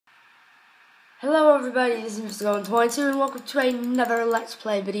Hello everybody, this is Mr. Golden 22 and welcome to another Let's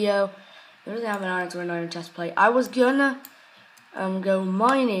Play video. There's an iron chest plate. I was gonna go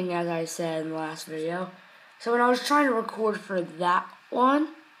mining, as I said in the last video. So when I was trying to record for that one,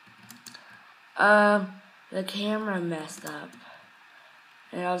 the camera messed up.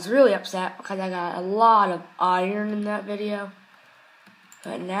 And I was really upset because I got a lot of iron in that video.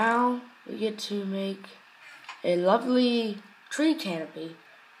 But now we get to make a lovely tree canopy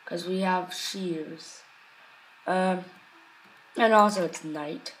because we have shears. And also it's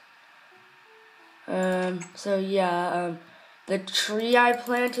night. So yeah, the tree I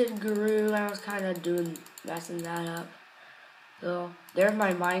planted grew and I was kind of messing that up. So there's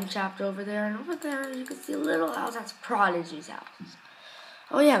my mine shaft over there, and over there you can see a little house. That's Prodigy's house.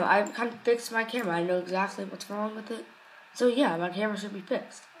 Oh yeah, I kind of fixed my camera. I know exactly what's wrong with it. So yeah, my camera should be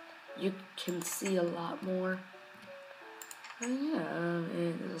fixed. You can see a lot more. And yeah,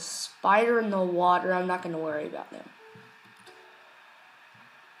 and there's a spider in the water. I'm not going to worry about them.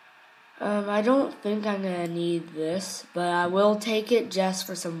 I don't think I'm going to need this, but I will take it just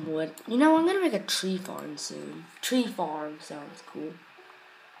for some wood. You know, I'm going to make a tree farm soon. Tree farm sounds cool.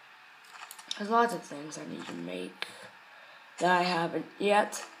 There's lots of things I need to make that I haven't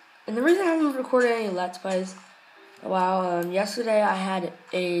yet. And the reason I haven't recorded any Let's Plays a while, yesterday I had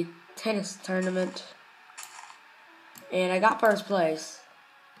a tennis tournament, and I got first place.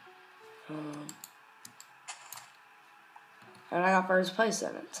 And I got first place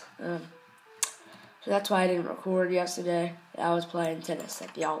in it. So that's why I didn't record yesterday. I was playing tennis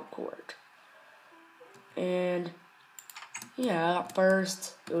at the out court. And yeah, I got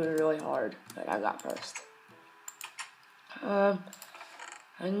first. It was really hard, but I got first. I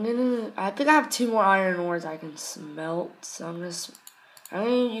think I have 2 more iron ores I can smelt. So I'm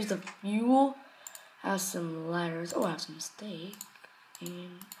gonna use the fuel. I have some ladders. Oh, I have some steak.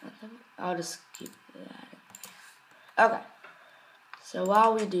 And I think I'll just keep that. Okay. So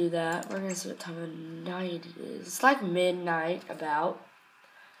while we do that, we're gonna see what time of night it is. It's like midnight about.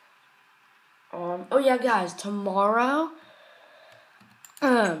 Oh yeah, guys, tomorrow,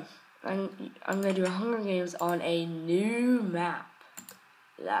 I'm gonna do a Hunger Games on a new map.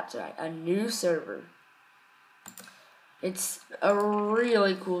 That's right, a new server. It's a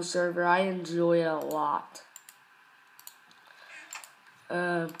really cool server. I enjoy it a lot.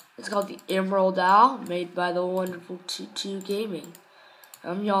 It's called the Emerald Owl, made by the wonderful Choo Choo Gaming.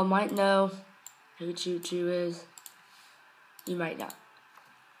 Y'all might know who Choo Choo is. You might not.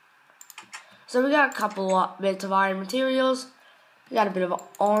 So we got a couple of bits of iron materials. We got a bit of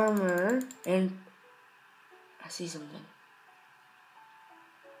armor, and I see something.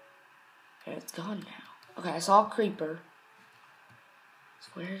 Okay, it's gone now. Okay, I saw a creeper. So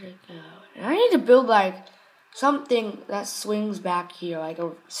where did it go? And I need to build like something that swings back here, like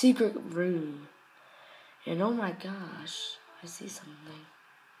a secret room. And oh my gosh, I see something.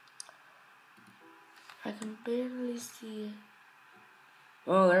 I can barely see it.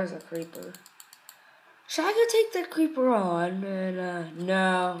 Oh, there's a creeper. Should I go take that creeper on? And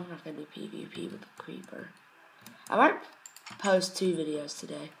no, I'm not gonna do PvP with the creeper. I might post 2 videos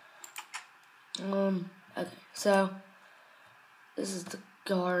today. Okay, so this is the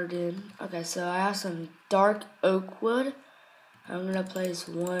garden. Okay, so I have some dark oak wood. I'm gonna place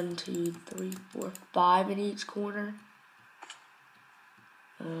 1, 2, 3, 4, 5 in each corner.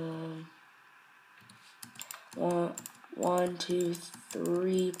 1, 2,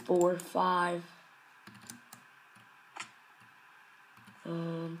 3, 4, 5.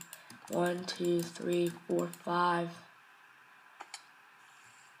 1, 2, 3, 4, 5.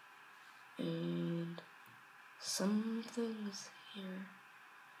 And something's here.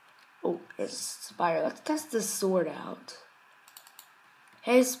 Oh, there's a spider. Let's test this sword out.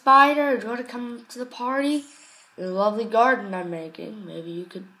 Hey, spider, do you want to come to the party? The lovely garden I'm making. Maybe you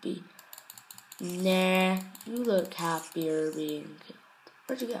could be... Nah, you look happier being killed.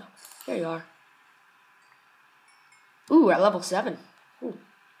 Where'd you go? There you are. Ooh, we're at level 7. Ooh.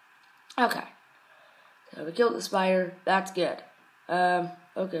 Okay. So we killed the spider. That's good.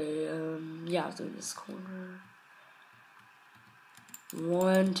 Okay, yeah, I was doing this corner.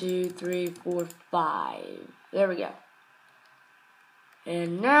 1, 2, 3, 4, 5. There we go.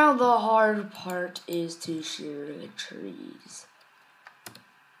 And now the hard part is to shear the trees.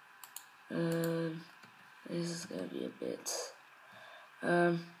 This is gonna be a bit.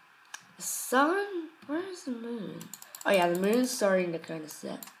 The sun? Where's the moon? Oh yeah, the moon's starting to kind of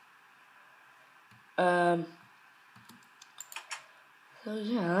set. So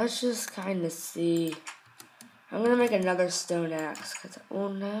yeah, let's just kind of see. I'm gonna make another stone axe. Oh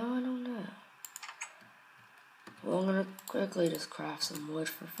no, I don't know. Well, I'm gonna quickly just craft some wood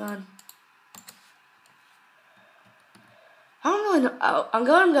for fun. I'm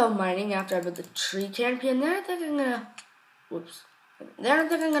going to go mining after I build the tree canopy, and then I think I'm gonna, whoops. Then I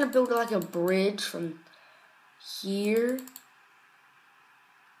think I'm gonna build like a bridge from here.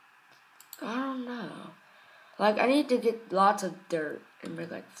 I don't know. Like, I need to get lots of dirt and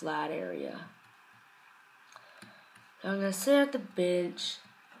make like flat area. So I'm gonna sit at the bench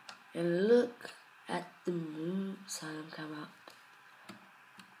and look at the moon sun come up.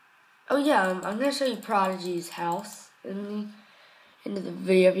 Oh yeah, I'm gonna show you Prodigy's house in the end of the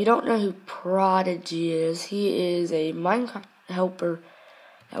video. If you don't know who Prodigy is, he is a Minecraft helper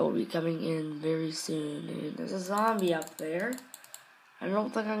that will be coming in very soon. And there's a zombie up there. I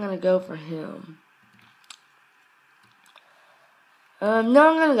don't think I'm gonna go for him. No, I'm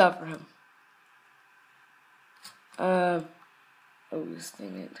gonna go for him. Oh, this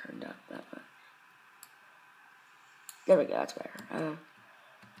thing ain't turned up that much. There we go, that's better.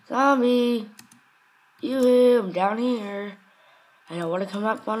 Zombie, I'm down here. I don't want to come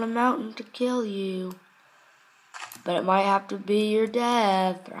up on a mountain to kill you. But it might have to be your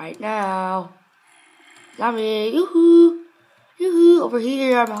death right now. Zombie, yoo-hoo, yoo-hoo, over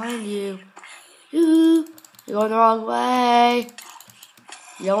here, I'm behind you. Yoo-hoo, you're going the wrong way.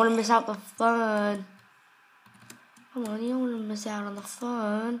 You don't want to miss out the fun. Come on, you don't want to miss out on the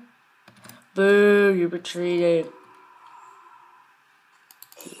fun. Boo, you retreated.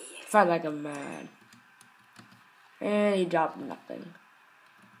 Fight like a man. And he dropped nothing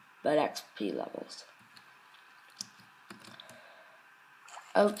but XP levels.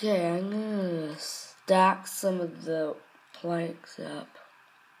 Okay, I'm gonna stack some of the planks up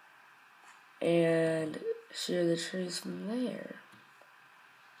and shear the trees from there.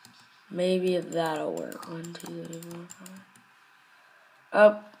 Maybe if that'll work. 1, 2, 3, 4, 5.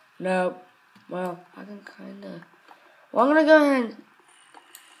 Oh, no. Well, I can kinda. Well, I'm gonna go ahead and.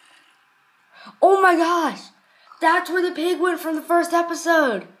 Oh my gosh! That's where the pig went from the first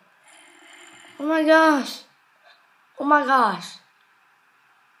episode! Oh my gosh! Oh my gosh!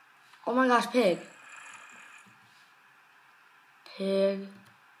 Oh my gosh, pig. Pig.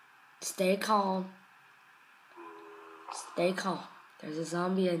 Stay calm. Stay calm. There's a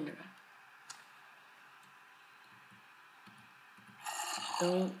zombie in there.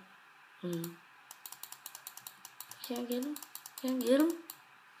 Don't. Can't get him. Can't get him.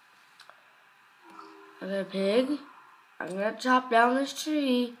 Okay, pig. I'm gonna chop down this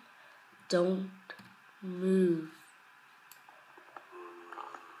tree. Don't move.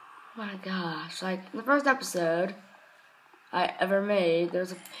 Oh my gosh. Like, in the first episode I ever made, there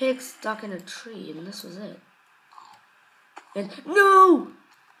was a pig stuck in a tree, and this was it. And, no!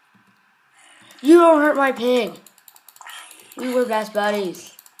 You don't hurt my pig. We were best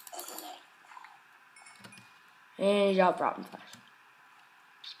buddies. And he dropped rotten flesh.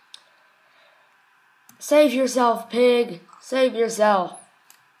 Save yourself, pig. Save yourself.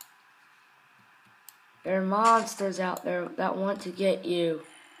 There are monsters out there that want to get you.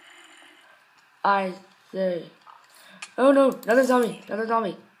 I say. Oh no, another zombie. Another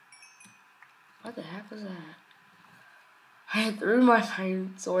zombie. What the heck was that? I threw my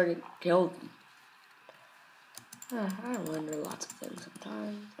iron sword and killed him. I wonder lots of things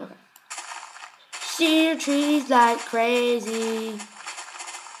sometimes. Okay. Shear trees like crazy.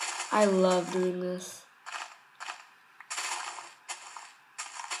 I love doing this.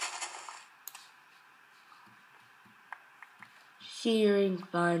 Shearing's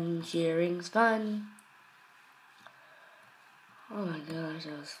fun, shearing's fun. Oh my gosh,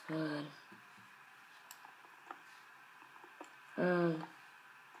 that was fun.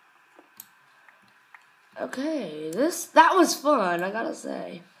 Okay, that was fun, I gotta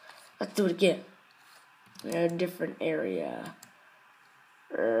say. Let's do it again. In a different area.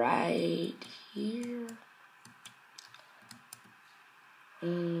 Right here.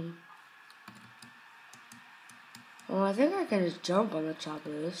 Well, I think I can just jump on the top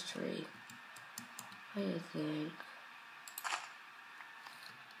of this tree. What do you think?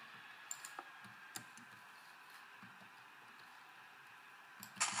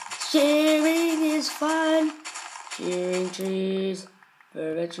 Shearing is fun. Shearing trees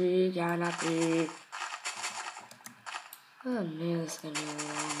for a tree canopy. Oh man, this is gonna be a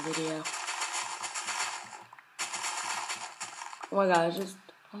long video. Oh my god,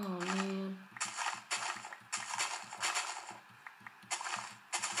 oh man.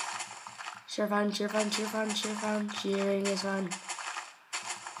 Shear fun, shear fun, shear fun, shear fun. Shearing is fun.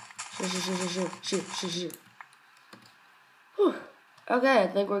 Shear, shear, shear, shear, shear, shear, shear. Whew. Okay, I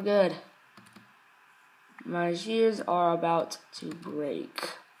think we're good. My shears are about to break.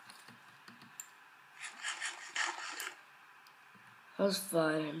 That was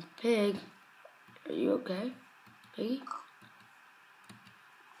fun. Pig, are you okay? Piggy?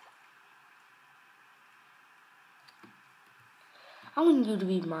 I want you to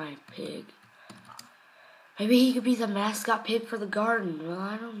be my pig. Maybe he could be the mascot pig for the garden. Well,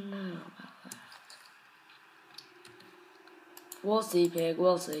 I don't know about that. We'll see, pig.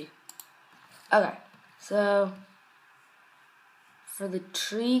 We'll see. Okay, so for the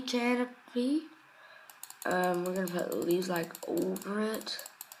tree canopy, we're gonna put leaves like over it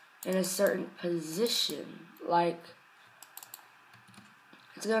in a certain position. Like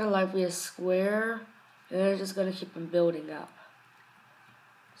it's gonna like be a square, and it's just gonna keep on building up.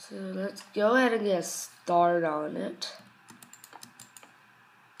 So let's go ahead and get a start on it.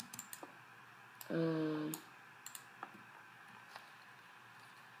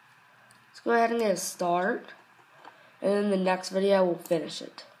 Let's go ahead and get a start, and then the next video we'll finish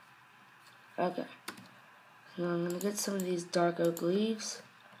it. Okay. So I'm gonna get some of these dark oak leaves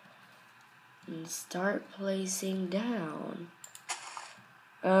and start placing down.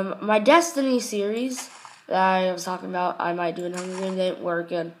 My Destiny series that I was talking about, I might do in Hunger Games, ain't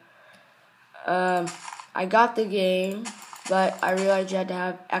working. I got the game, but I realized you had to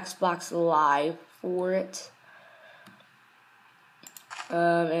have Xbox Live for it.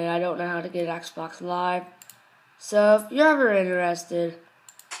 And I don't know how to get Xbox Live. So if you're ever interested,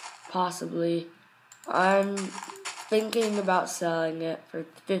 possibly, I'm thinking about selling it for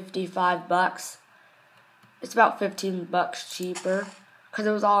 $55. It's about $15 cheaper because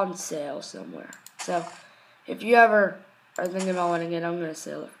it was on sale somewhere. So if you ever are thinking about wanting it, I'm going to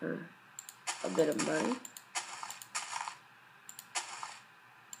sell it for a bit of money.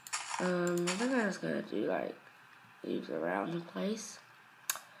 I think I'm just going to do like leaves around the place.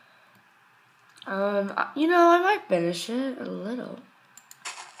 You know, I might finish it a little.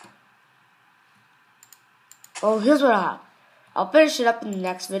 Oh, here's what I'll finish it up in the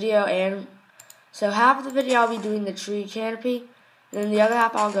next video, and so half of the video I'll be doing the tree canopy, and then the other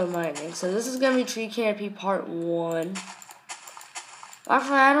half I'll go mining. So this is gonna be tree canopy part 1.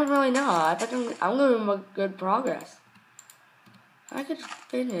 Actually, I don't really know. I think I'm gonna make good progress. I could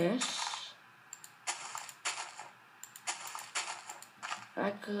finish.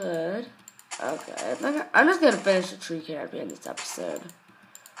 I could. Okay, I'm just gonna finish the tree canopy in this episode.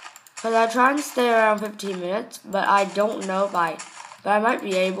 Because I try and stay around 15 minutes, but I don't know if but I might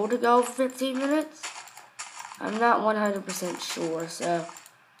be able to go for 15 minutes. I'm not 100% sure, so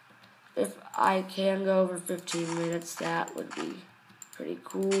if I can go over 15 minutes, that would be pretty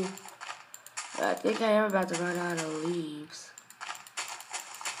cool. But I think I am about to run out of leaves.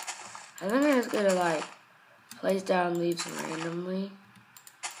 I think I'm just gonna like place down leaves randomly.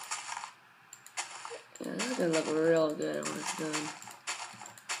 Yeah, this is gonna look real good when it's done.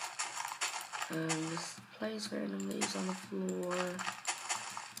 Just place random leaves on the floor.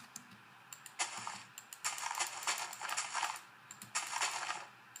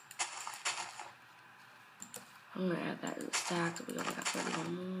 I'm gonna add that to the stack so we only got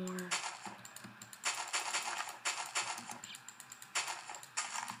 31 more.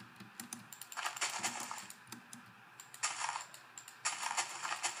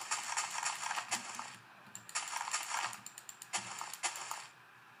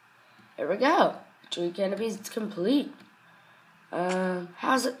 There we go. Tree canopy is complete.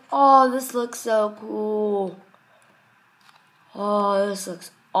 How's it? Oh, this looks so cool. Oh, this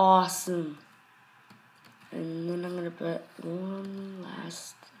looks awesome. And then I'm gonna put one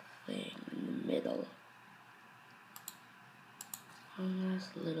last thing in the middle. One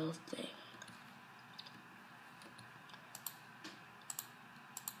last little thing.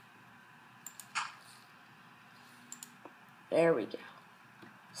 There we go.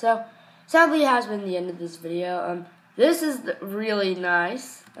 So, sadly, it has been the end of this video. This is really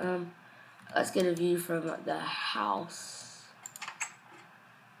nice. Let's get a view from the house.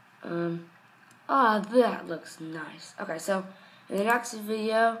 That looks nice. Okay, so in the next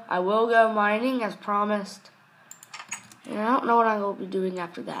video, I will go mining as promised. And I don't know what I will be doing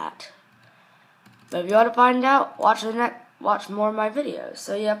after that. But if you want to find out, watch more of my videos.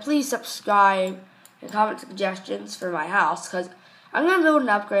 So yeah, please subscribe and comment suggestions for my house, because I'm going to build an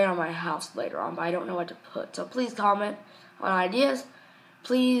upgrade on my house later on, but I don't know what to put. So please comment on ideas.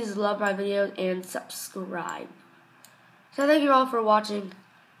 Please love my videos and subscribe. So thank you all for watching,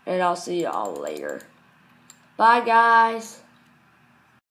 and I'll see you all later. Bye, guys.